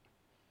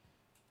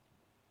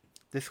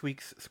This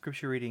week's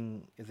scripture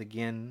reading is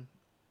again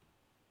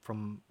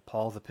from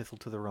Paul's epistle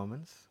to the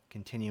Romans,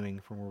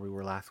 continuing from where we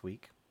were last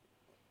week.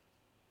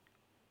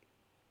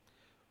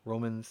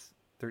 Romans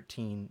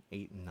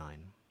 13:8 and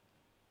 9.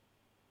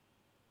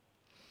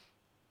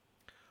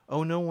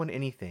 Owe no one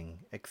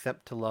anything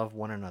except to love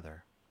one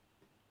another.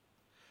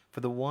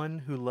 For the one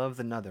who loves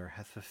another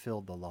has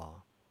fulfilled the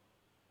law.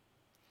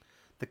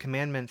 The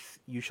commandments,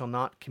 you shall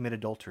not commit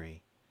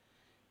adultery,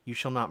 you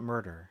shall not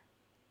murder,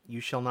 you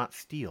shall not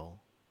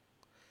steal,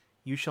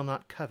 you shall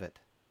not covet,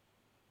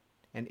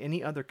 and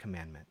any other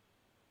commandment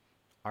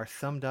are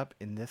summed up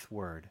in this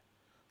word: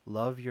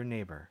 love your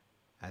neighbor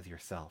as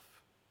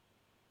yourself.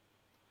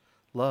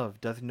 Love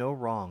does no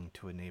wrong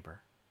to a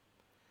neighbor.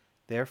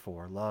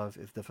 Therefore, love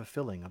is the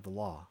fulfilling of the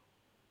law.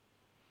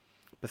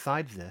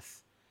 Besides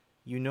this,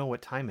 you know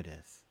what time it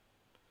is,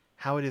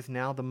 how it is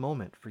now the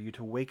moment for you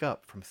to wake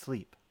up from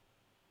sleep.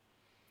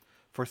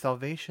 For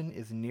salvation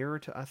is nearer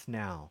to us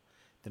now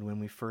than when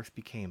we first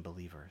became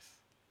believers.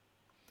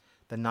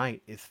 The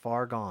night is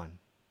far gone,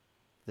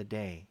 the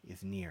day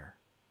is near.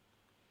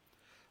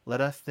 Let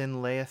us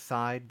then lay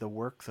aside the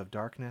works of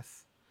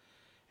darkness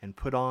and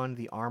put on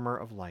the armor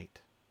of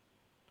light.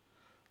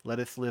 Let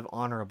us live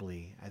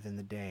honorably as in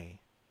the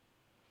day,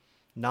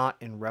 not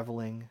in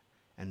reveling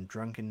and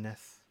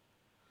drunkenness,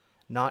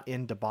 not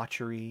in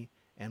debauchery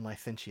and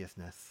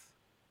licentiousness,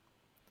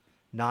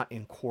 not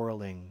in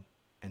quarreling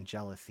and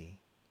jealousy.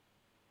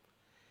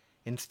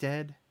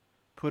 Instead,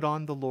 put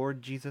on the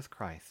Lord Jesus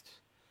Christ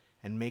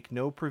and make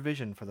no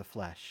provision for the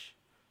flesh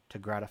to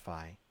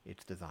gratify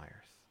its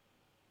desires.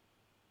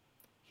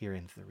 Here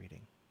ends the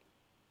reading.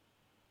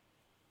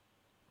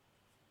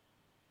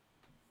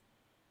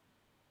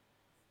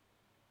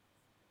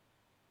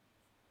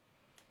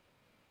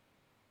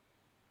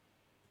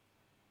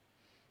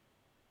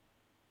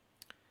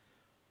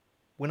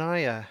 When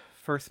I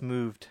first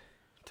moved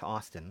to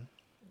Austin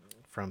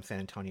from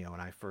San Antonio,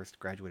 when I first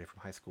graduated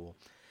from high school,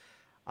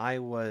 I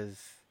was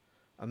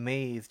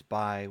amazed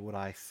by what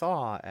I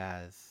saw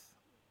as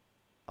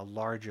a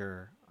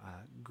larger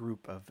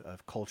group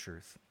of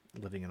cultures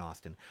living in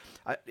Austin.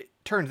 It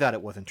turns out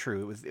it wasn't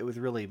true. It was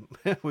really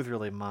it was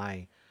really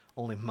my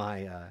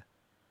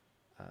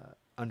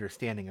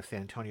understanding of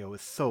San Antonio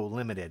was so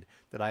limited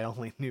that I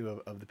only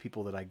knew of the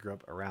people that I grew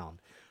up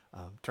around.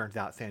 Turns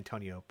out San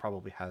Antonio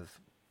probably has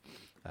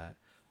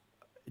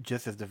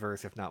just as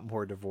diverse, if not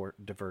more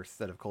diverse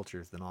set of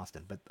cultures than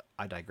Austin, but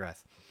I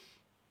digress.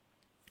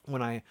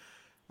 When I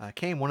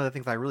came, one of the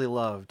things I really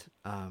loved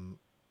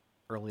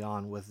early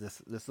on was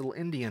this little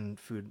Indian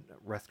food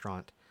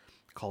restaurant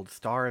called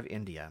Star of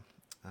India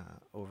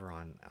over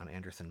on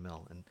Anderson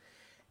Mill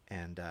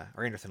and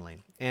or Anderson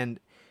Lane, and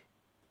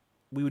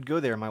we would go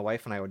there. My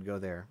wife and I would go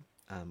there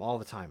all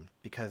the time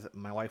because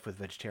my wife was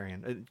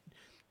vegetarian,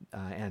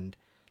 and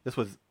this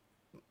was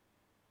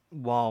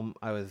while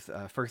I was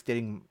first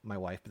dating my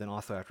wife, but then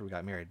also after we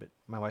got married. But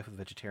my wife was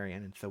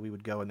vegetarian, and so we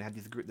would go and they had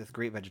this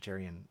great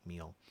vegetarian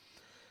meal,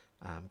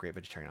 great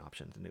vegetarian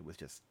options, and it was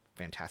just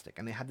fantastic.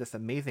 And they had this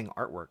amazing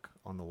artwork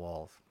on the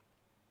walls.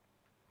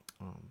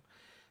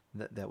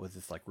 That was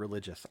this like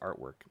religious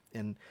artwork.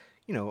 And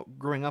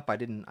growing up, I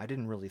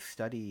didn't really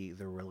study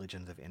the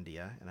religions of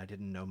India, and I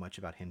didn't know much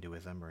about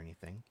Hinduism or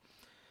anything.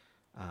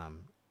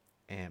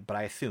 But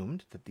I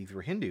assumed that these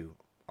were Hindu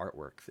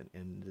artworks,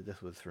 and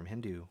this was from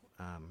Hindu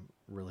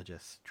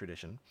religious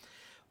tradition.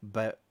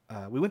 But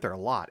we went there a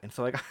lot, and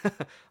so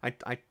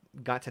I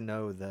got to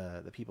know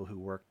the people who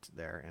worked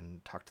there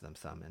and talked to them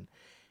some, and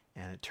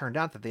it turned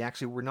out that they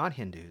actually were not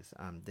Hindus.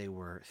 They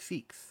were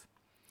Sikhs,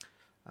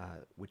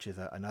 which is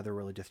another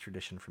religious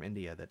tradition from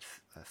India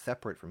that's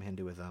separate from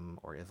Hinduism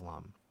or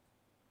Islam.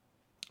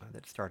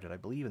 That started, I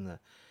believe, in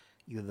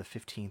either the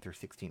 15th or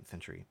 16th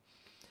century,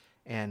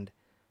 and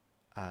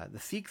the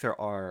Sikhs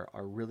are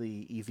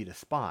really easy to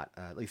spot,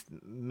 at least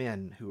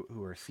men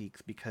who are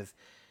Sikhs, because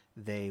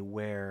they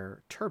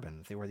wear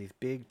turbans. They wear these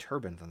big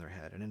turbans on their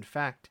head. And in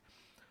fact,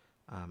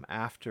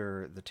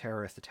 after the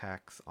terrorist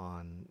attacks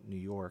on New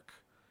York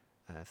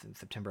since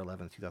September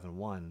 11th,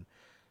 2001,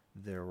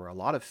 there were a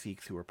lot of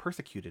Sikhs who were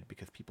persecuted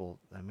because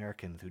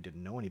Americans who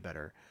didn't know any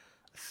better,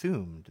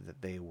 assumed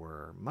that they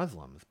were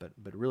Muslims, but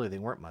really they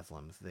weren't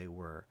Muslims. They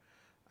were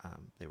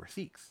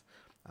Sikhs.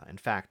 In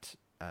fact,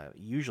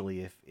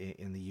 usually, if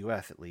in the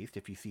U.S. at least,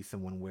 if you see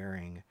someone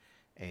wearing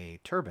a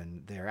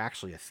turban, they're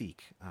actually a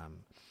Sikh.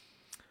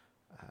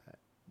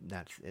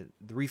 That's it.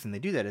 The reason they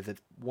do that is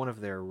it's one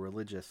of their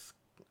religious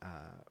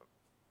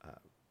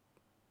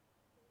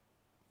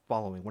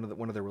following.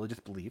 One of their religious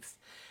beliefs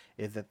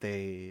is that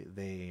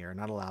they are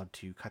not allowed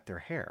to cut their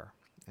hair,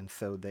 and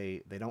so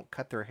they don't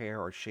cut their hair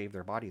or shave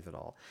their bodies at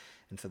all,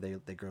 and so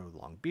they grow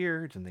long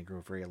beards and they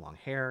grow very long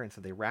hair, and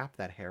so they wrap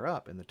that hair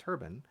up in the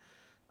turban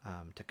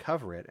to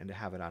cover it and to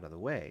have it out of the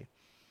way.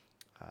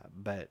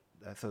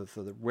 So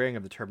the wearing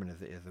of the turban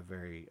is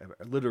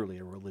literally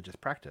a religious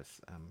practice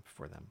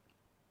for them,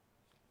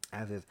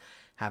 as is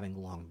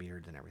having long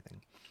beards and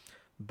everything.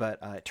 But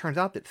it turns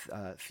out that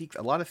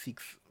a lot of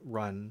Sikhs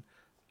run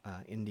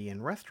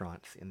Indian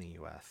restaurants in the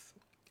U.S.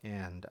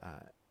 And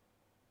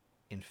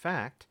In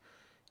fact,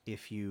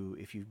 if you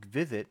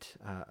visit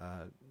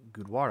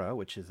Gurdwara,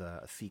 which is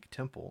a Sikh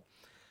temple,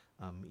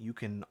 you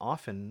can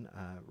often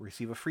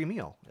receive a free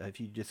meal. If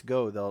you just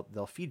go,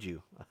 they'll feed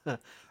you a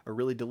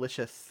really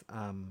delicious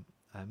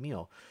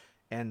meal.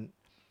 And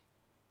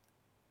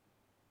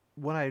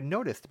what I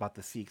noticed about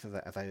the Sikhs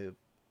as I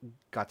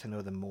got to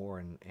know them more,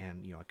 and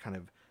I kind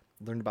of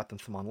learned about them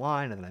some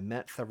online, and then I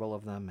met several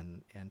of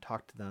them and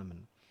talked to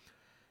them,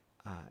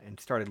 and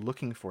started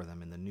looking for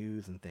them in the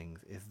news and things,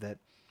 is that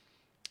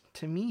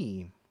to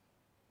me,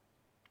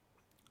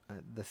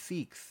 the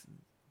Sikhs,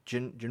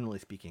 generally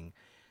speaking,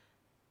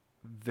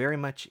 very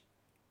much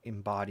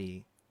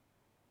embody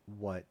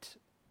what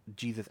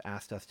Jesus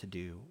asked us to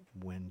do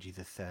when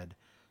Jesus said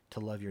to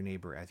love your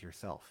neighbor as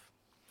yourself.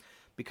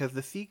 Because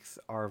the Sikhs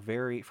are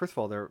very, first of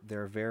all,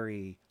 they're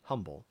very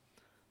humble.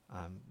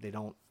 They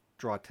don't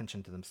draw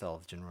attention to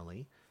themselves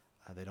generally.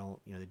 They don't,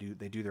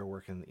 they do their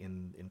work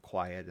in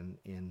quiet and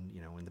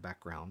in the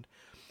background.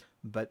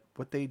 But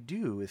what they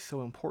do is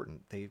so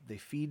important. They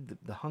feed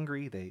the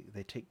hungry.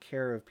 They take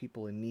care of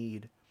people in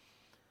need.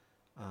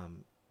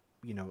 Um,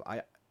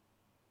 I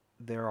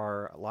there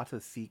are lots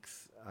of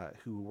Sikhs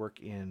who work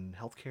in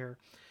healthcare,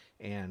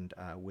 and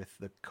with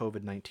the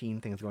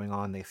COVID-19 things going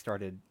on, they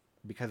started,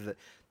 because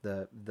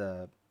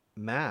the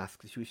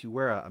mask. If you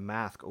wear a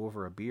mask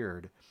over a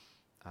beard,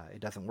 it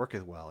doesn't work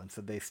as well, and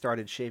so they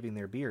started shaving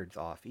their beards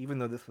off, even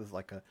though this was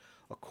like a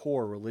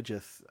core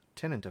religious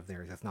tenet of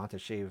theirs, is not to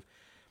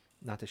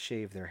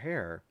shave their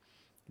hair.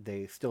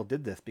 They still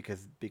did this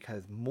because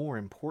more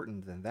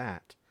important than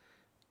that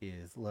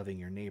is loving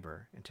your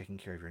neighbor and taking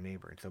care of your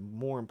neighbor. And so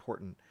more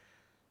important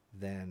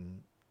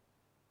than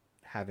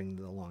having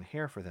the long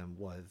hair for them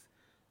was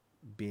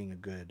being a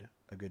good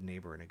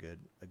neighbor and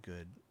a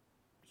good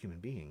human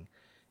being,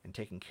 and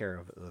taking care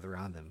of those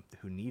around them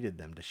who needed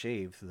them to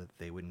shave so that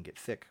they wouldn't get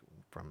sick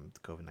from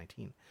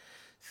COVID-19.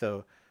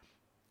 So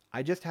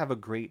I just have a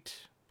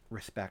great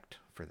respect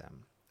for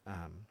them.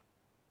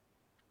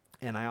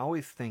 And I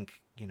always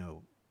think,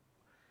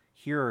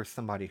 here are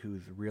somebody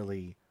who's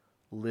really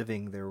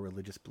living their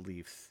religious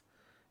beliefs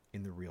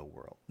in the real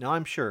world. Now,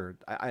 I'm sure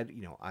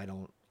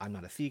I'm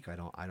not a Sikh. I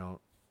don't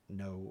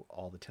know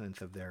all the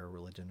tenets of their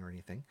religion or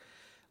anything.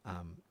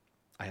 Um,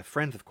 I have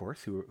friends, of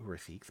course, who are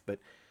Sikhs, but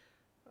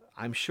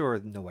I'm sure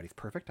nobody's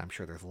perfect. I'm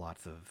sure there's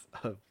lots of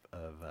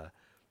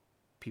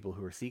people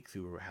who are Sikhs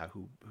who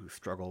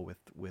struggle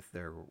with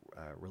their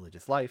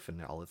religious life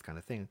and all this kind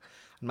of thing.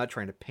 I'm not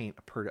trying to paint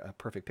a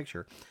perfect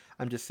picture.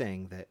 I'm just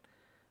saying that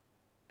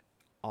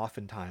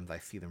oftentimes I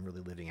see them really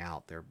living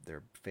out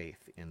their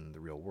faith in the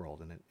real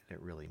world, and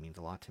it really means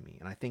a lot to me.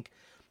 And I think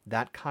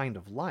that kind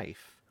of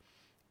life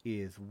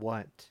is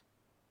what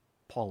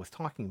Paul was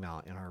talking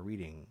about in our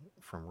reading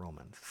from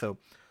Romans. So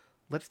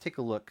let's take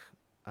a look.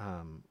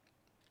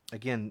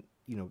 Again,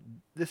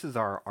 this is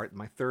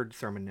my third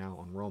sermon now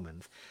on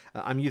Romans.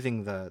 I'm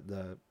using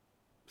the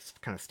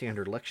kind of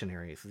standard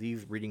lectionary. So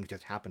these readings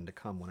just happen to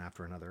come one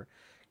after another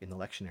in the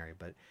lectionary,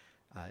 but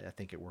I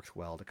think it works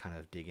well to kind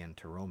of dig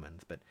into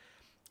Romans. But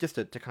just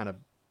to kind of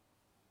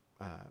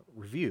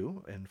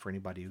review, and for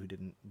anybody who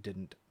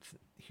didn't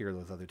hear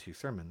those other two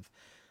sermons,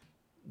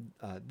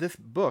 this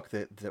book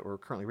that we're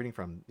currently reading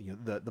from,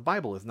 the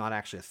Bible is not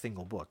actually a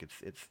single book.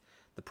 It's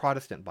the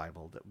Protestant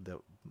Bible that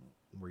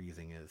we're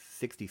using is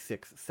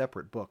 66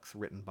 separate books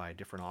written by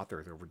different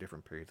authors over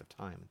different periods of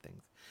time and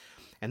things.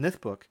 And this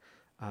book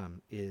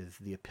is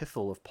the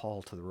Epistle of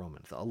Paul to the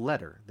Romans, a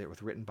letter that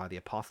was written by the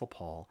Apostle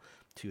Paul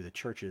to the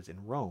churches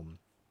in Rome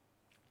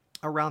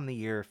around the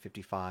year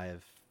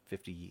 55,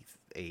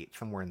 58,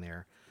 somewhere in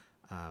there,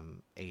 AD.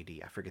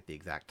 I forget the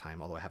exact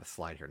time, although I have a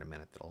slide here in a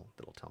minute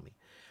that'll tell me.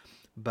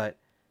 But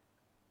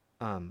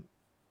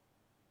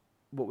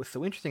what was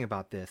so interesting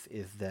about this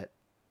is that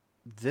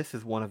this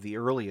is one of the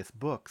earliest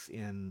books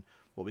in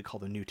what we call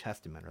the New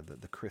Testament, or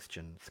the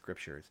Christian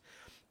scriptures,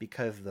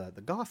 because the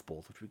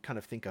Gospels, which we kind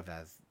of think of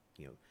as,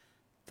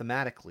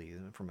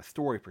 thematically, from a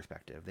story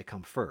perspective, they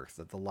come first,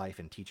 that the life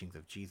and teachings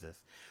of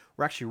Jesus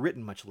were actually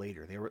written much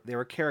later. They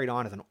were carried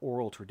on as an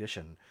oral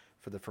tradition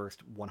for the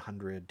first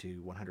 100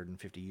 to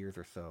 150 years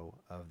or so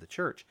of the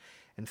church,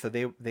 and so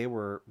they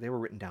were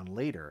written down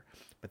later.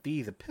 But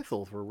these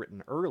epistles were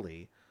written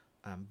early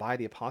by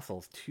the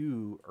apostles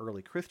to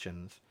early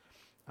Christians,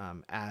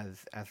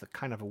 as a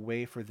kind of a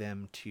way for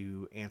them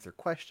to answer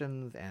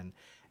questions and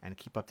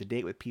keep up to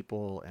date with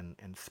people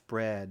and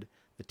spread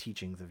the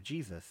teachings of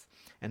Jesus.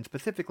 And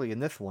specifically in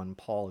this one,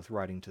 Paul is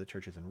writing to the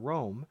churches in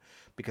Rome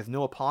because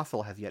no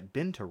apostle has yet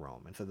been to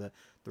Rome. And so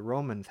the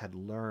Romans had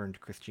learned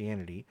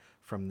Christianity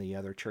from the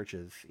other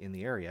churches in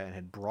the area and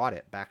had brought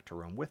it back to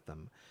Rome with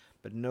them.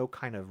 But no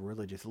kind of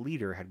religious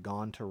leader had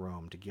gone to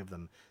Rome to give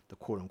them the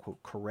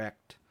quote-unquote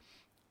correct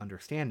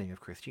understanding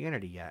of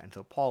Christianity yet. And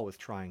so Paul was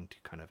trying to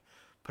kind of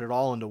put it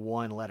all into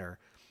one letter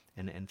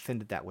and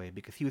send it that way,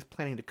 because he was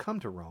planning to come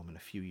to Rome in a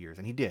few years,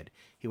 and he did.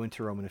 He went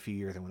to Rome in a few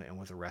years and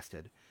was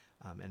arrested,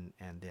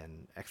 and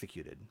then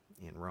executed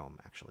in Rome,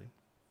 actually.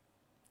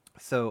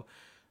 So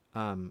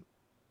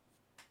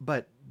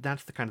But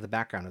that's the kind of the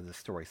background of this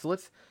story. So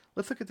let's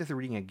look at this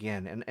reading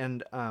again,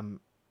 and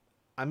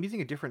I'm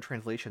using a different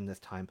translation this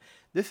time.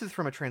 This is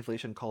from a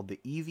translation called the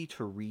Easy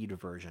to Read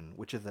version,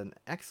 which is an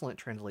excellent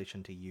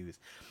translation to use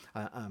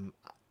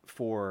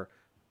for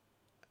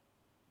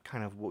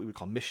kind of what we would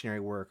call missionary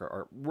work,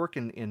 or work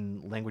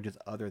in languages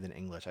other than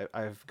English.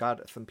 I've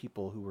got some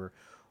people who are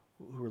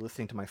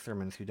listening to my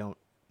sermons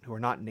who are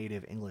not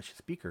native English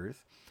speakers,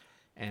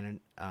 and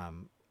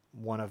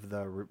one of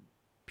the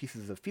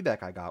pieces of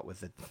feedback I got was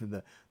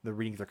that the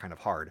readings are kind of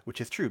hard,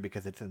 which is true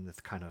because it's in this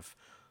kind of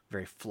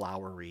very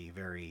flowery,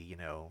 very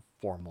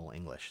formal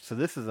English. So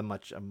this is a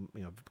much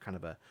kind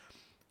of a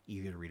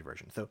easier to read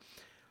version. So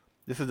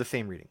this is the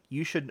same reading.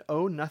 You should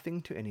owe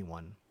nothing to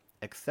anyone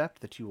except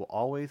that you will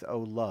always owe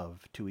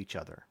love to each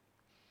other.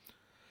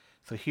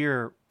 So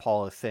here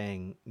Paul is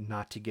saying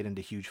not to get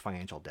into huge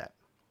financial debt.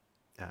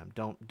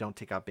 Don't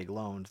take out big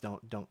loans.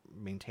 Don't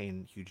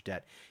maintain huge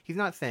debt. He's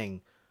not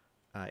saying,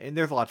 and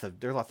there's lots of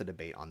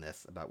debate on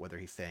this about whether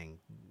he's saying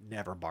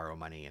never borrow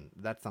money, and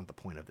that's not the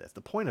point of this.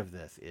 The point of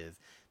this is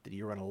that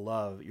you're going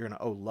to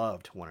owe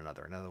love to one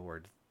another. In other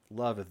words,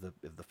 love is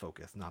the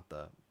focus, not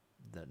the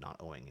not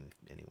owing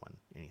anyone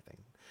anything.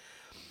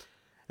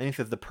 Then he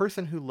says, the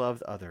person who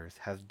loves others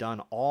has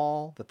done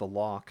all that the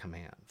law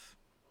commands.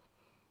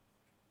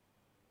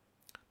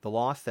 The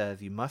law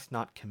says you must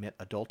not commit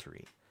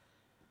adultery.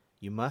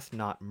 You must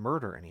not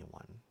murder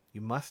anyone. You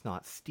must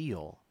not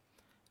steal.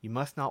 You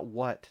must not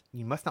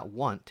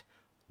want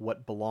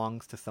what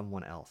belongs to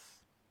someone else.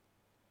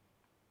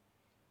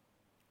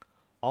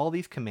 All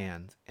these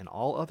commands and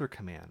all other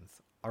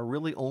commands are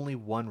really only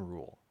one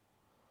rule.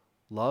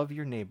 Love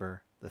your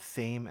neighbor the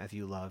same as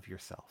you love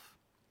yourself.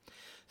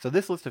 So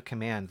this list of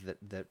commands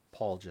that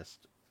Paul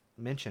just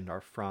mentioned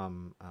are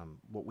from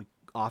what we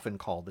often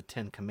call the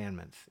 10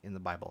 Commandments in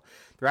the Bible.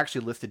 They're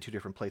actually listed two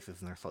different places,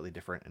 and they're slightly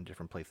different in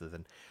different places.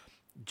 And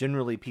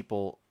generally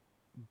people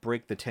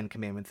break the 10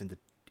 Commandments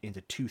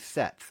into two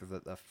sets.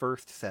 There's the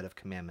first set of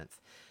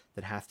commandments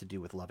that has to do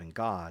with loving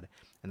God,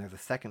 and there's a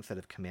second set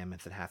of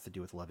commandments that has to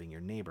do with loving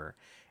your neighbor.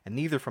 And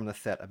these are from the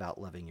set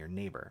about loving your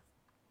neighbor,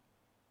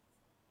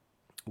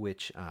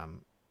 which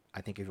I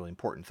think is really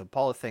important. So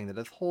Paul is saying that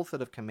this whole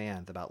set of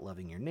commands about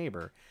loving your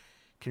neighbor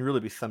can really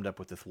be summed up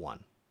with this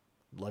one.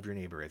 Love your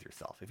neighbor as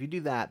yourself. If you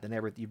do that, then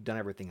you've done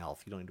everything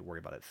else. You don't need to worry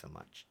about it so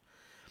much.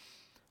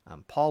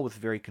 Paul was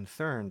very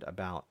concerned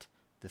about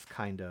this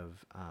kind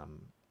of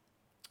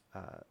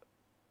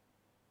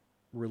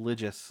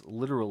religious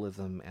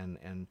literalism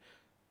and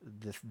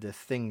this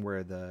thing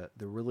where the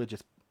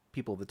religious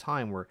people of the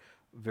time were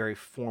very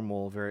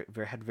formal,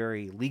 had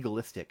very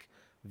legalistic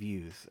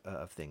views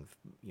of things.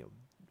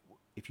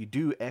 If you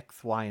do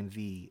X, Y, and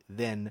Z,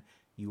 then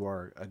you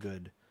are a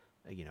good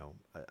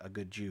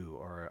Jew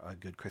or a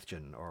good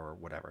Christian or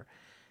whatever.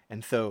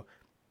 And so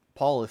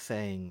Paul is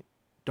saying,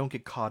 don't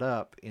get caught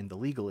up in the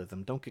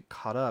legalism. Don't get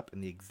caught up in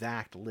the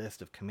exact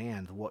list of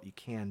commands of what you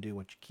can do,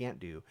 what you can't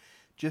do.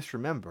 Just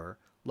remember,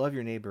 love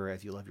your neighbor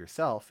as you love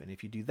yourself. And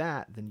if you do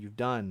that, then you've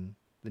done.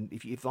 Then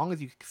as long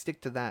as you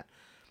stick to that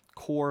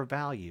core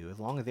value, as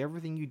long as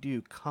everything you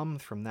do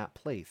comes from that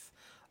place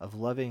of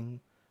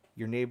loving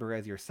your neighbor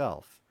as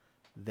yourself,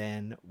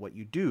 then what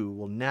you do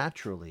will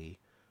naturally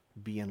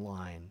be in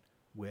line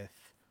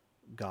with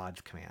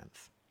God's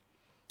commands.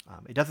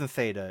 It doesn't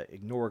say to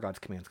ignore God's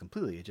commands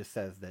completely. It just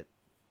says that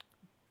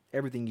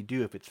everything you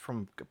do, if it's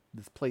from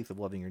this place of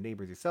loving your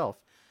neighbor as yourself,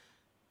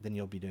 then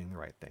you'll be doing the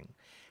right thing.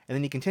 And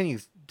then he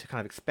continues to kind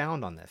of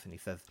expound on this, and he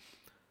says,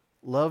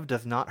 love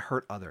does not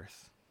hurt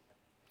others.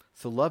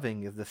 So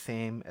loving is the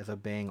same as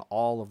obeying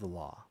all of the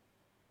law,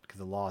 because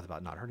the law is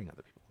about not hurting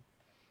other people.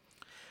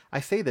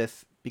 I say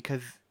this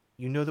because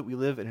you know that we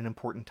live in an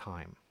important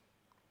time.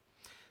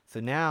 So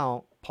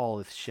now Paul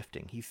is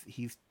shifting.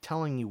 He's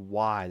telling you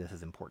why this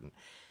is important.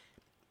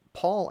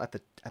 Paul at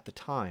the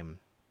time,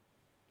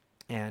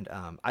 and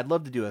I'd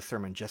love to do a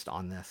sermon just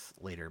on this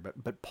later,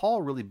 but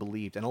Paul really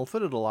believed, and so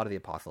did a lot of the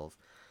apostles,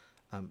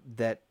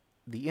 that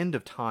the end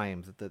of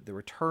times, that the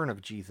return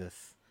of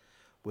Jesus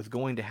was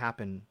going to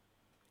happen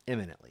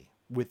imminently,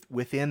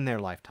 within their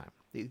lifetime.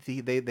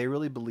 They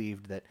really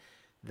believed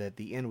that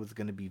the end was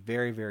going to be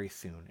very, very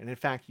soon. And in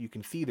fact, you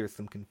can see there's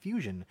some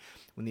confusion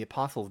when the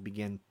apostles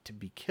begin to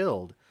be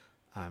killed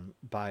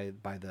by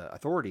the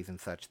authorities and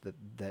such,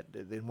 that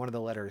in one of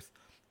the letters,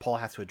 Paul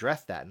has to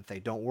address that and say,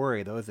 don't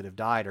worry, those that have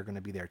died are going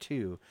to be there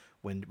too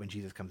when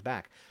Jesus comes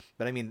back.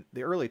 But I mean,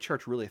 the early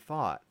church really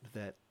thought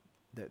that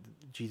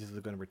Jesus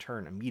was going to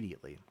return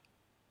immediately.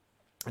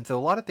 And so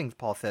a lot of things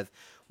Paul says,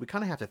 we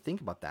kind of have to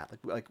think about that.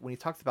 Like when he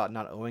talks about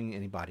not owing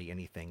anybody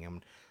anything,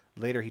 and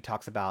later he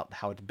talks about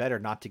how it's better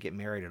not to get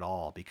married at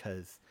all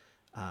because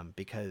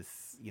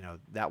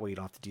that way you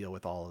don't have to deal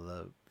with all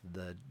of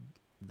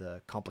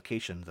the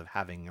complications of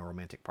having a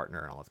romantic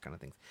partner and all those kind of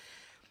things.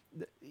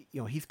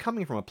 He's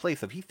coming from a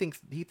place of he thinks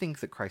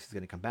that Christ is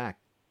going to come back,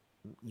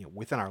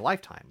 within our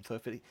lifetime.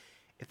 So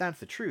if that's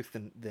the truth,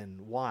 then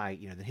why,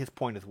 then his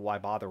point is, why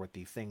bother with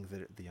these things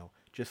that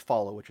just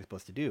follow what you're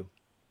supposed to do.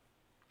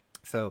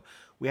 So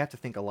we have to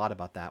think a lot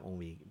about that when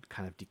we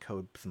kind of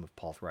decode some of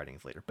Paul's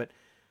writings later. But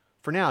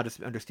for now,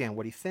 just understand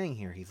what he's saying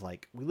here. He's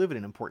like, we live in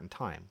an important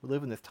time. We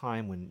live in this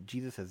time when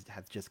Jesus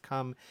has just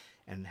come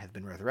and has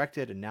been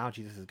resurrected, and now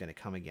Jesus is going to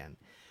come again.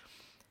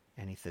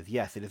 And he says,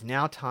 yes, it is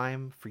now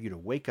time for you to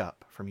wake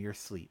up from your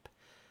sleep.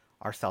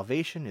 Our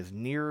salvation is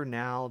nearer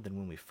now than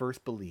when we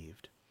first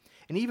believed.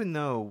 And even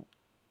though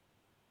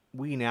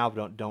we now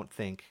don't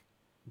think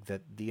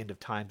that the end of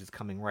times is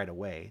coming right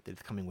away, that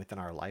it's coming within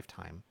our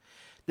lifetime,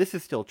 this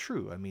is still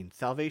true. I mean,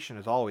 salvation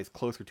is always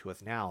closer to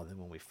us now than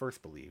when we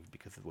first believed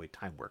because of the way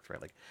time works,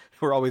 right? Like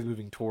we're always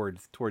moving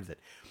towards it.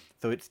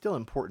 So it's still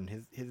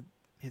important.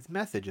 His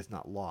message is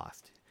not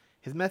lost.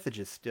 His message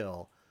is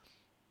still,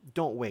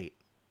 don't wait.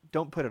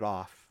 Don't put it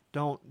off.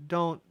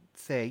 Don't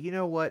say, you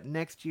know what,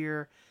 next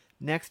year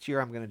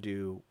I'm going to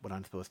do what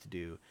I'm supposed to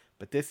do,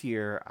 but this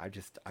year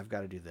I've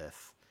got to do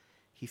this.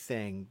 He's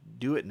saying,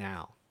 do it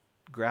now.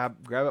 Grab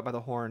it by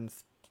the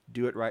horns,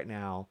 do it right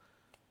now.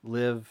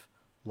 Live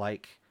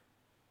like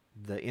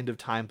the end of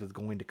times is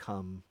going to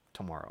come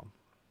tomorrow.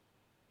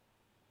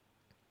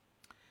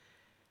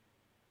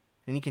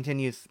 And he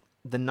continues,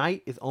 the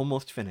night is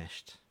almost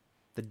finished.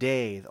 The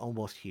day is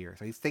almost here.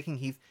 So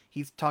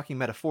he's talking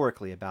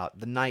metaphorically about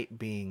the night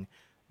being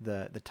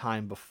the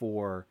time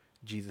before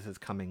Jesus'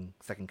 coming,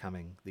 second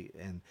coming,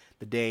 and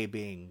the day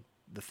being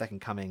the second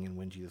coming and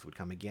when Jesus would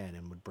come again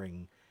and would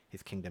bring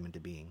his kingdom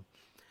into being.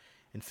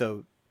 And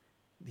so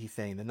he's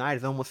saying the night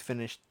is almost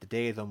finished, the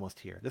day is almost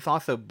here. This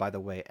also, by the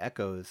way,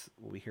 echoes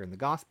what we hear in the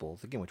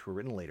Gospels, again, which were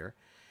written later,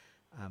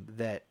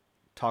 that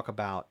talk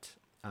about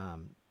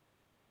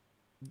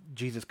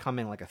Jesus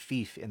coming like a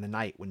thief in the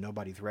night when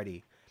nobody's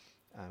ready,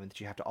 and that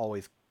you have to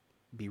always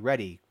be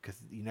ready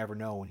because you never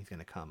know when he's going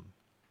to come.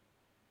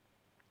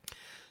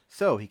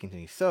 So, he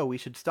continues, so we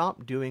should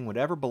stop doing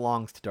whatever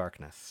belongs to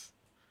darkness.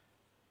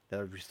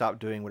 That we stop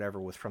doing whatever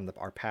was from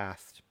our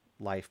past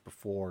life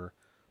before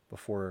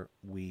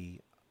we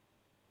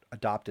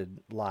adopted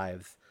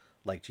lives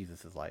like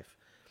Jesus' life.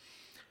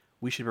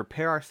 We should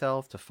prepare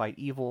ourselves to fight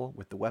evil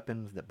with the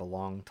weapons that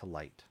belong to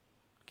light.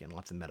 Again,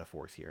 lots of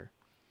metaphors here.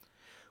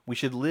 We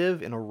should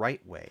live in a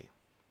right way,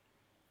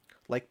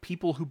 like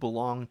people who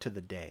belong to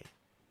the day.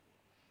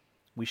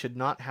 We should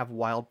not have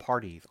wild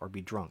parties or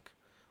be drunk.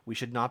 We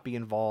should not be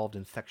involved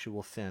in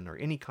sexual sin or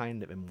any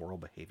kind of immoral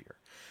behavior.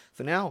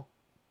 So now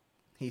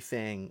he's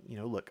saying,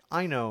 look,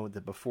 I know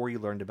that before you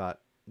learned about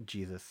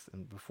Jesus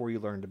and before you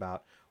learned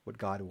about what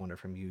God wanted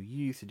from you,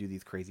 you used to do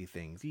these crazy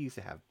things. You used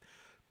to have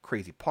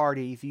crazy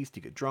parties. You used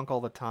to get drunk all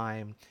the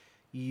time.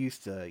 You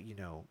used to,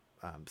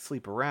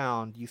 sleep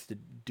around. You used to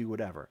do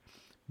whatever.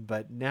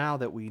 But now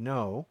that we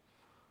know,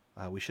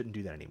 we shouldn't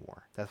do that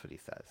anymore. That's what he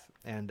says.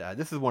 And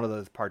this is one of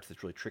those parts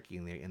that's really tricky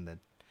in the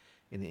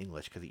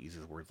English because it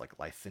uses words like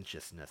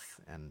licentiousness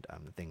and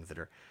things that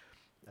are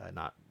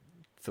not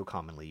so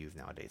commonly used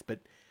nowadays. But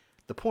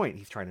the point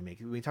he's trying to make,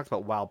 when he talks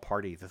about wild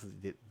parties, this is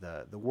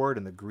the word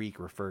in the Greek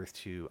refers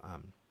to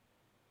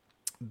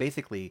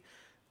basically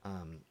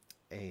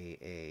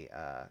a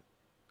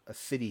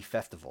city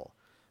festival.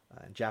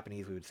 In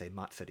Japanese, we would say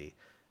matsuri.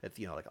 It's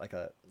like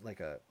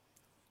a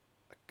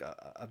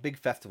big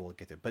festival to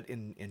get there. But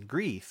in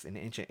Greece,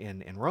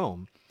 in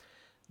Rome,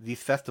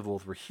 these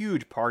festivals were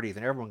huge parties,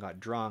 and everyone got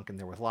drunk, and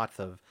there was lots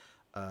of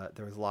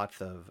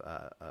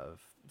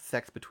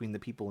sex between the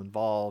people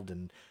involved,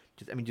 and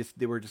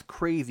they were just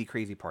crazy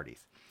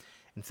parties.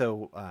 And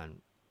so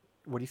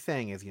what he's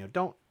saying is,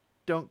 don't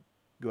go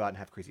out and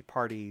have crazy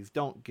parties.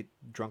 Don't get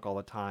drunk all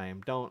the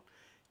time. Don't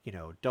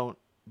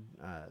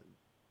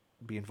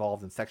be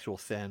involved in sexual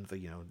sins,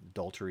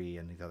 adultery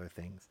and these other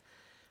things.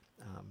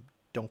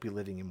 Don't be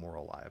living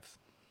immoral lives.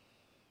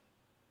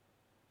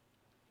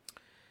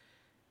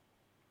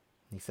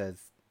 He says,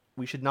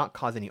 we should not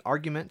cause any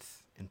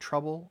arguments and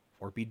trouble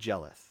or be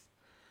jealous,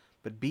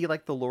 but be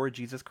like the Lord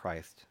Jesus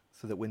Christ,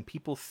 so that when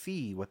people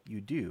see what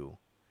you do,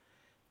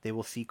 they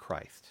will see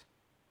Christ.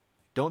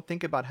 Don't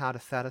think about how to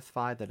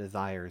satisfy the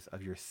desires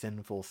of your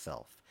sinful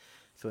self.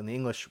 So in the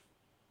English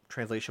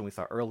translation we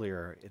saw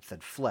earlier, it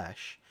said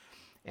flesh,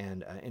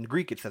 and in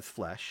Greek it says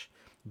flesh,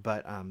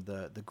 but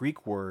the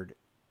Greek word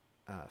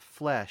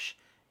flesh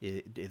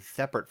is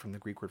separate from the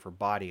Greek word for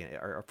body,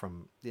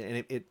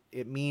 and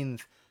it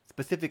means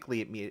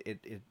specifically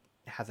it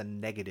has a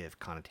negative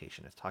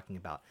connotation. It's talking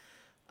about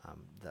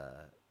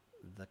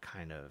the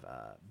kind of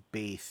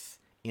base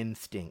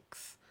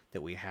instincts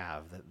that we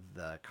have,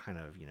 the kind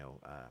of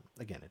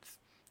again, it's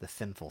the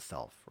sinful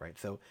self, right?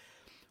 So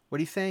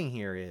what he's saying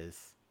here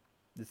is,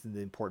 this is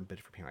the important bit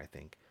from here, I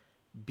think.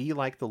 Be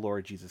like the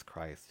Lord Jesus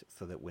Christ,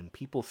 so that when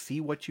people see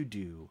what you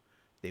do,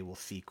 they will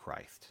see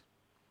Christ.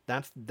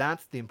 That's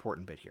the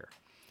important bit here.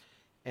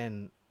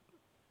 And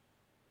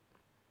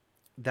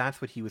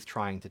that's what he was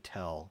trying to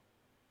tell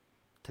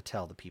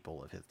the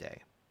people of his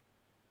day.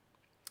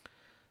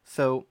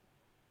 So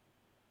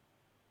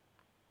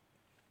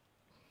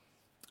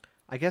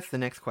I guess the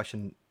next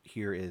question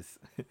here is,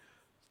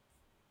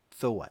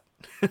 so what?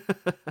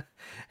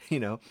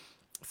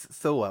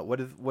 So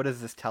what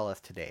does this tell us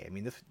today? I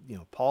mean, this,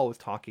 Paul was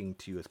talking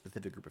to a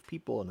specific group of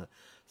people in a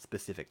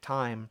specific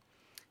time.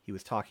 He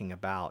was talking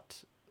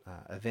about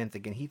events.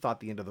 Again, he thought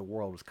the end of the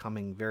world was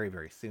coming very,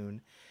 very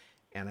soon.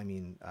 And I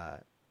mean,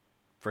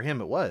 for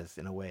him, it was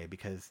in a way,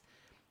 because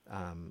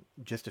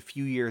just a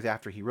few years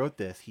after he wrote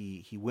this,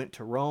 he went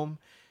to Rome,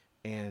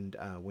 and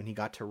when he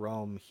got to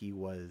Rome, he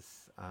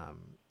was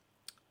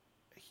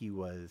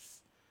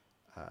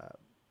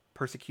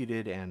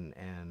persecuted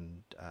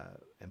and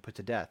put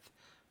to death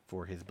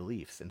for his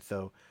beliefs. And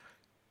so,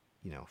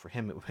 for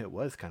him, it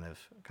was kind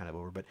of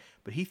over.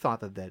 But he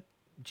thought that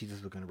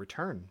Jesus was going to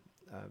return,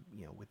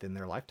 within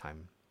their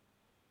lifetime.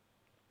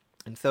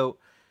 And so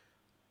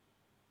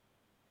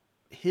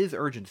his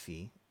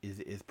urgency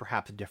is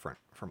perhaps different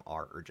from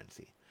our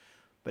urgency,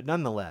 but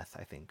nonetheless,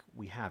 I think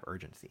we have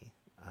urgency.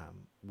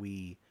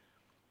 We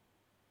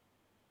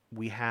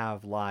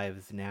have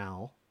lives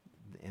now,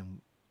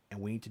 and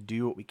we need to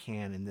do what we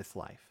can in this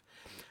life.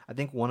 I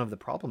think one of the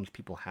problems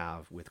people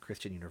have with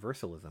Christian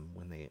Universalism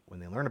when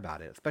they learn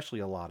about it, especially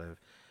a lot of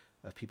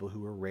people who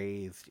were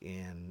raised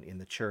in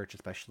the church,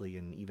 especially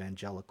in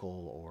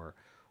evangelical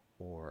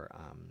or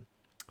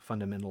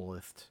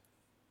fundamentalist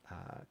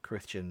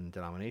Christian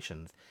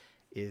denominations,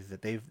 is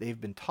that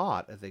they've been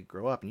taught as they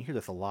grow up, and you hear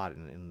this a lot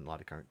in a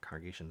lot of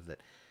congregations,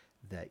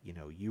 that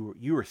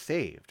you were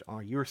saved,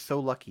 or you're so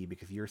lucky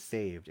because you're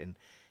saved, and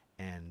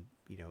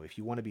if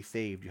you want to be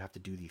saved, you have to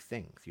do these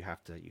things. You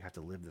have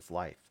to live this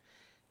life.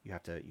 You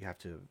have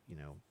to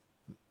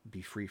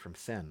be free from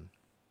sin.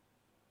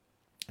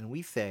 And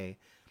we say,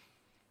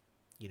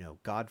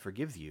 God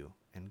forgives you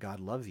and God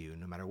loves you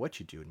no matter what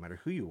you do, no matter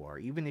who you are,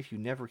 even if you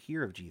never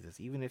hear of Jesus,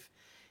 even if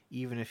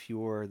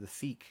you're the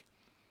Sikh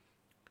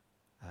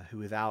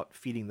who is out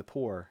feeding the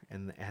poor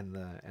and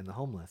the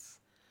homeless,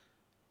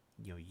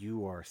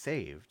 you are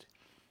saved.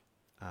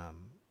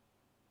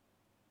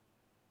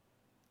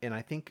 And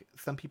I think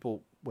some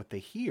people, what they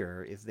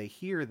hear is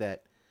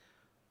that,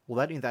 well,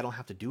 that means I don't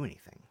have to do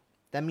anything.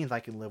 That means I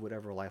can live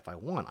whatever life I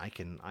want. I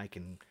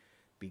can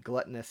be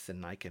gluttonous,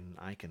 and I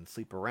can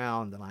sleep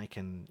around, and I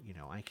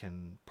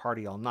can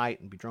party all night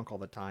and be drunk all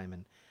the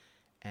time,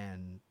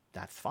 and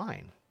that's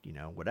fine.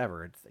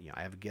 Whatever. It's,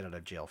 I have a get out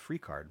of jail free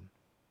card.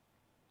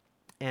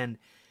 And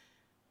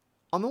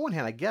on the one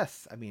hand, I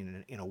guess, I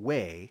mean, in a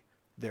way,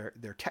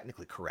 they're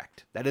technically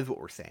correct. That is what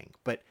we're saying,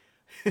 but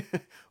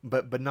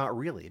but not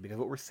really, because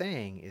what we're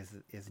saying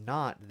is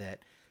not that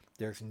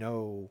there's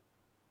no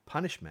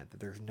punishment, that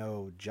there's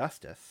no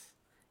justice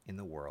in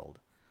the world,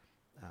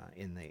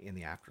 in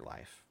the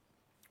afterlife.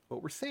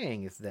 What we're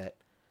saying is that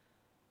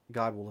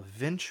God will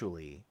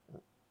eventually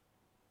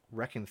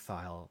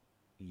reconcile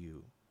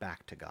you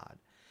back to God.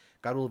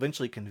 God will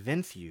eventually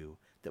convince you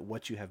that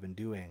what you have been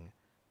doing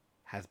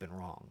has been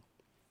wrong.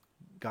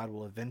 God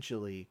will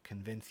eventually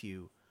convince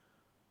you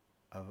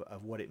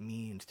of what it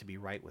means to be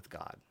right with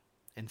God.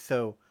 And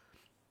so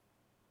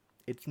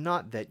it's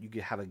not that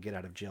you have a get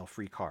out of jail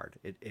free card.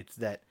 It's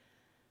that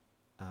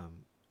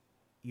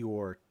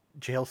your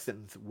jail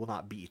sentence will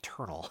not be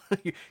eternal.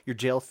 Your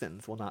jail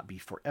sentence will not be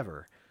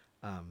forever.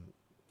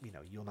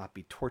 You'll not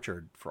be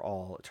tortured for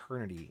all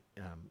eternity.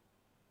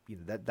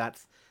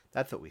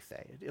 That's what we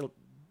say.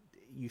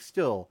 You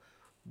still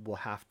will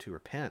have to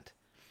repent.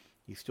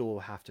 You still will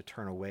have to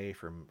turn away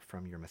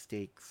from your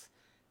mistakes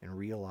and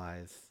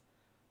realize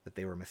that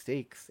they were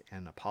mistakes,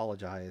 and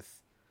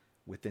apologize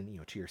within,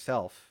 to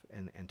yourself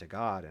and to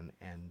God,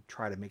 and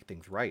try to make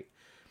things right.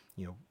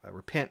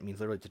 Repent means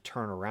literally to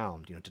turn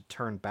around, to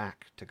turn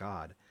back to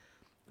God,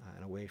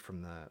 and away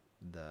from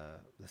the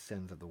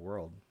sins of the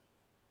world.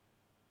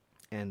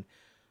 And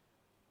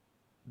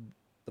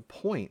the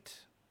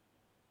point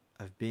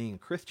of being a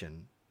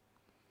Christian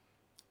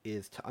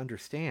is to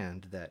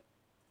understand that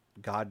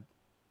God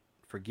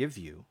forgives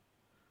you,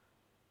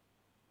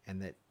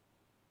 and that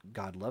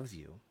God loves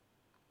you,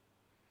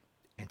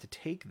 and to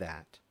take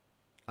that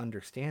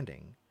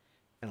understanding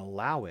and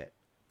allow it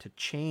to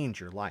change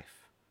your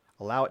life,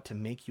 allow it to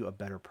make you a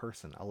better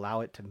person,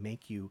 allow it to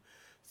make you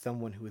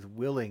someone who is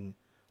willing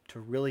to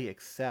really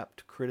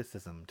accept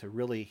criticism, to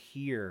really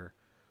hear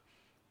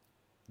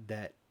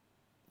that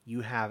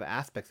you have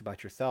aspects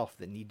about yourself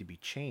that need to be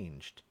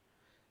changed,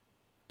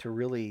 to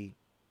really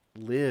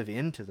live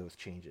into those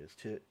changes,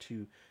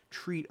 to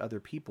treat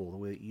other people the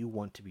way that you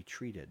want to be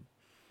treated,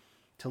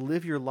 to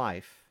live your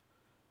life,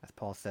 as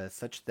Paul says,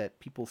 such that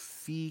people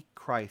see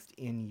Christ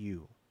in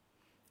you,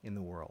 in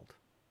the world.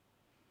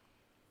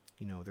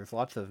 There's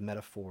lots of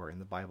metaphor in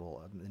the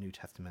Bible, in the New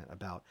Testament,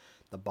 about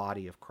the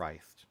body of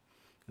Christ,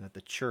 and that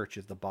the church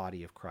is the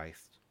body of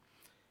Christ.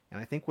 And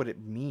I think what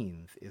it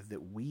means is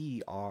that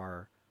we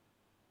are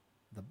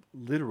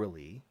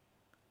literally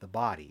the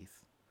bodies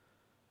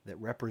that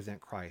represent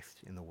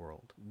Christ in the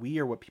world. We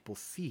are what people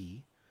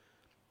see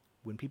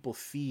when people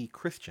see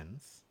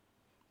Christians.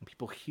 When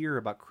people hear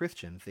about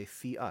Christians, they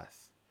see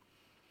us.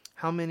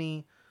 How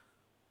many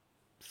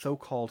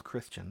so-called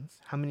Christians,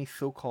 how many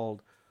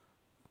so-called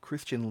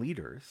Christian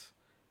leaders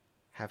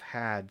have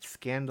had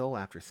scandal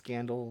after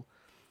scandal,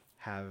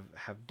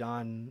 have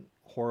done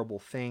horrible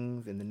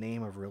things in the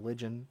name of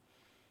religion.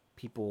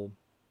 People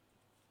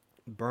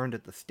burned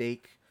at the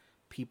stake,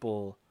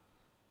 people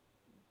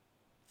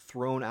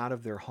thrown out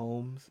of their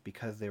homes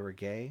because they were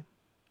gay,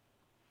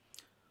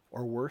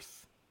 or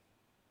worse,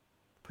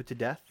 put to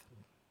death.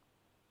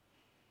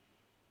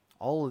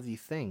 All of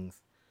these things.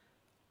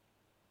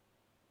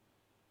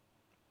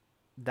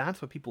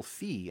 That's what people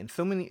see, and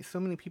so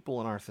many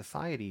people in our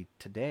society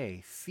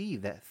today see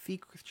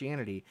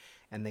Christianity,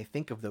 and they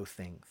think of those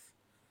things.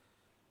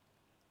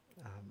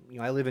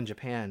 I live in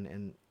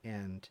Japan,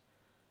 and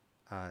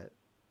uh,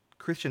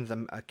 Christians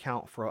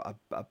account for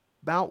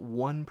about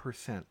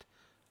 1%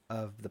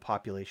 of the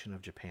population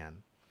of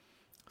Japan,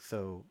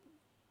 so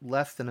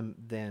less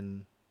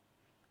than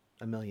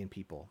a million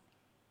people.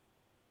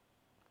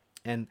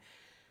 And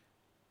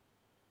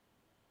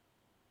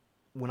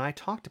when I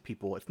talk to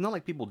people, it's not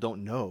like people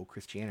don't know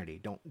Christianity,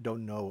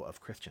 don't know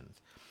of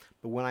Christians.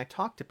 But when I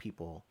talk to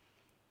people,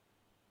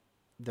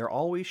 they're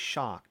always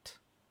shocked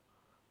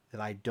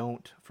that I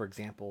don't, for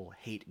example,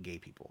 hate gay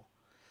people.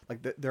 Like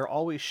they're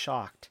always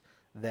shocked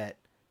that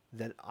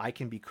I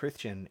can be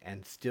Christian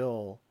and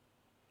still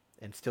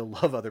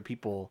love other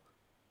people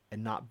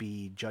and not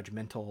be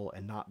judgmental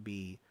and not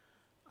be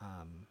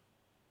kind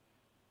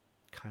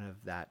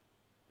of that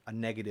a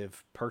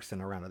negative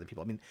person around other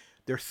people. I mean,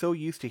 they're so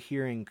used to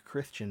hearing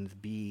Christians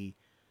be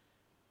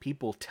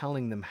people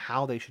telling them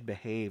how they should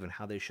behave and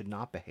how they should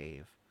not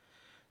behave,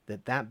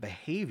 that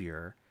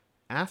behavior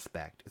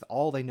aspect is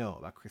all they know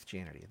about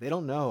Christianity. They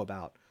don't know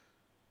about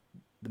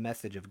the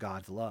message of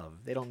God's love.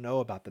 They don't know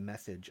about the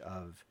message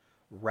of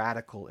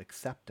radical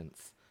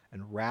acceptance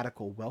and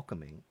radical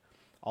welcoming.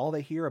 All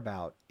they hear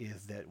about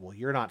is that, well,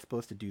 you're not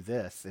supposed to do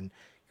this and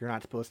you're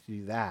not supposed to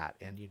do that,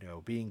 and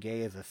being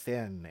gay is a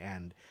sin,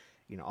 and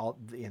all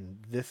in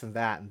this and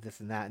that and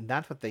this and that, and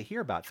that's what they hear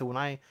about. So when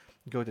I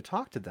go to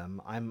talk to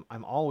them,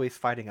 I'm always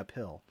fighting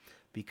uphill,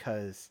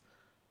 because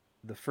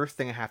the first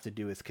thing I have to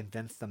do is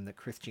convince them that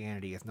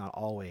Christianity is not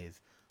always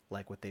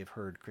like what they've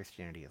heard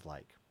Christianity is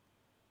like.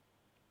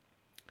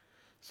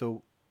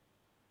 So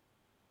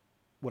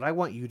what I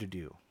want you to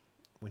do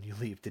when you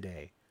leave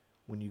today,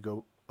 when you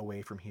go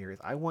away from here, is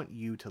I want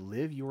you to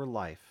live your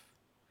life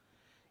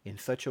in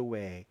such a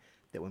way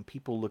that when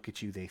people look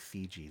at you, they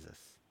see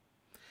Jesus.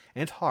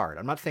 And it's hard.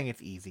 I'm not saying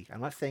it's easy. I'm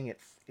not saying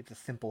it's a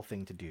simple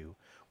thing to do.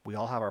 We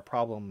all have our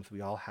problems.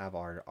 We all have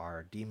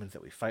our demons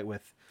that we fight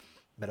with,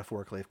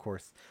 metaphorically, of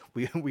course.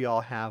 We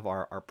all have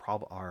our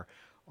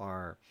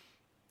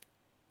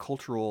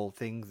cultural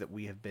things that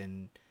we have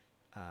been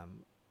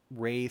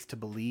raised to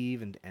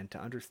believe and to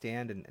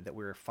understand, and that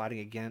we're fighting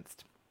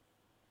against.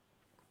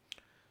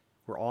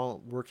 We're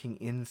all working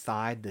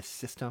inside this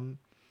system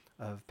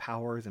of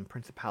powers and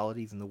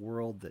principalities in the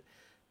world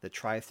that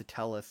tries to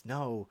tell us,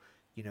 no,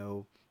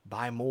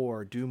 buy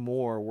more, do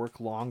more, work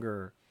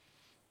longer,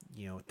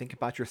 think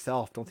about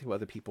yourself, don't think about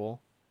other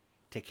people,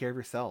 take care of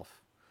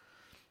yourself.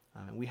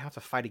 And we have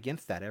to fight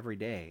against that every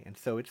day. And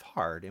so it's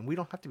hard, and we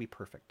don't have to be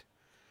perfect.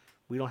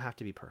 We don't have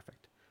to be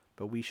perfect,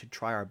 but we should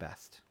try our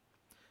best.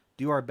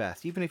 Do our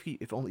best, even if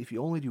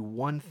you only do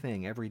one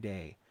thing every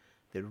day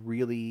that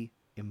really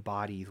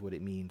embodies what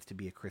it means to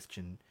be a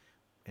Christian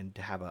and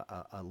to have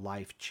a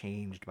life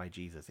changed by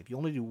Jesus. If you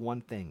only do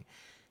one thing,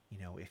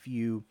 if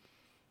you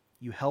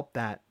help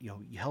that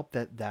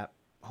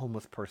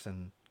homeless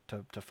person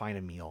to find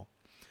a meal,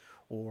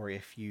 or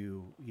if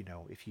you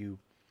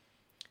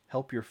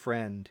help your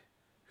friend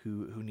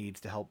who needs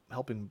to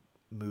helping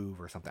move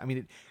or something. I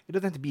mean, it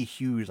doesn't have to be a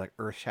huge, like,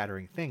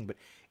 earth-shattering thing, but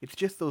it's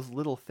just those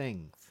little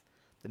things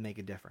that make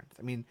a difference.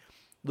 I mean,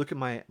 look at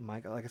my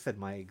like I said,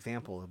 my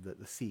example of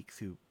the Sikhs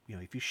who,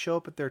 if you show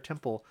up at their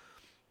temple,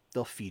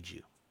 they'll feed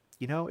you.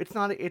 It's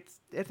not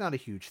a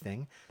huge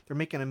thing. They're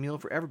making a meal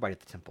for everybody at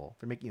the temple.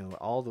 They're making,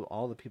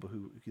 all the people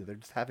who, they're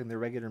just having their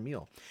regular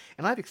meal.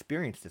 And I've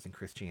experienced this in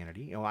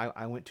Christianity.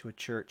 I went to a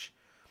church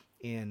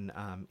in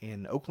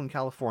Oakland,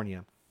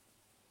 California.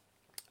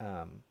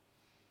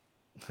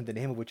 The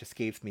name of which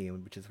escapes me,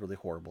 which is really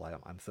horrible.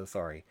 I'm so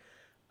sorry.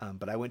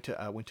 But I went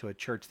to a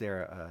church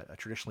there, a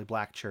traditionally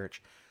black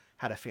church.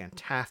 Had a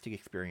fantastic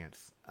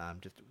experience.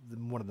 Just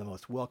one of the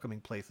most welcoming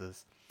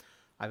places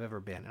I've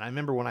ever been. And I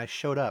remember when I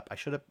showed up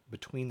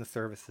between the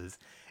services,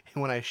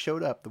 and when I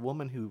showed up, the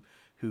woman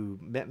who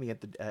met me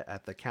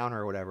at the counter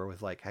or whatever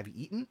was like, "Have you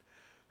eaten?"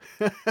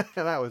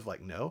 And I was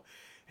like, "No."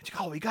 And she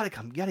goes, "Oh, you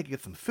gotta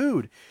get some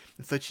food."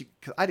 And so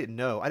because I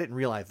didn't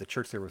realize the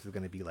church service was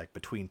going to be like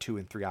between 2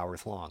 and 3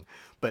 hours long.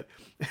 But,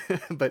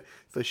 but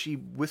so she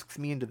whisks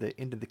me into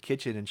the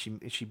kitchen, and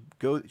she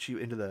goes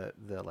into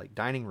the like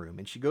dining room,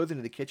 and she goes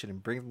into the kitchen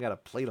and brings me out a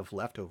plate of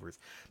leftovers,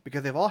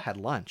 because they've all had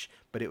lunch,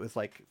 but it was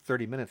like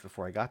 30 minutes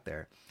before I got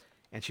there.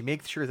 And she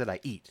makes sure that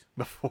I eat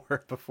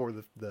before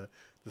the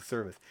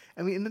service.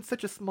 I mean, and it's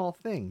such a small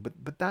thing,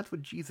 but that's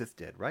what Jesus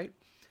did, right?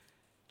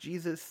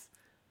 Jesus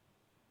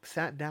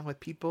sat down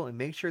with people and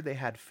made sure they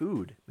had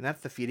food. And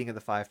that's the feeding of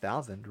the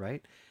 5,000,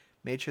 right?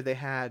 Made sure they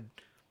had,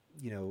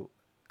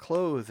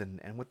 clothes and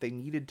what they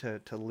needed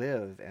to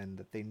live, and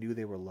that they knew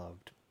they were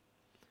loved.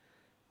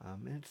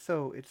 And it's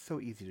so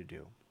easy to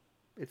do.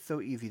 It's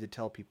so easy to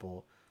tell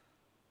people,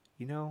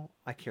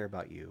 I care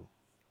about you,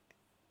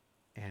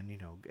 and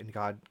and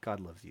God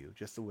loves you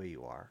just the way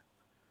you are,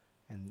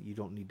 and you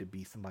don't need to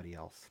be somebody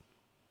else.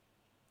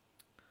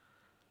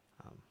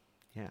 Um,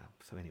 yeah.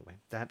 So anyway,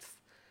 that's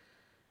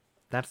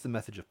the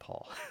message of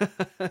Paul.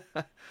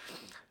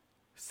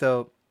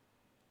 So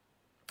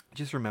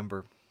just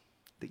remember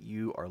that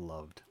you are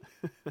loved.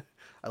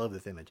 I love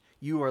this image.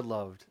 You are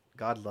loved.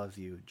 God loves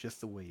you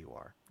just the way you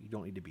are. You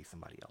don't need to be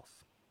somebody else.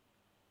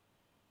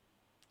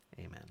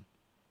 Amen.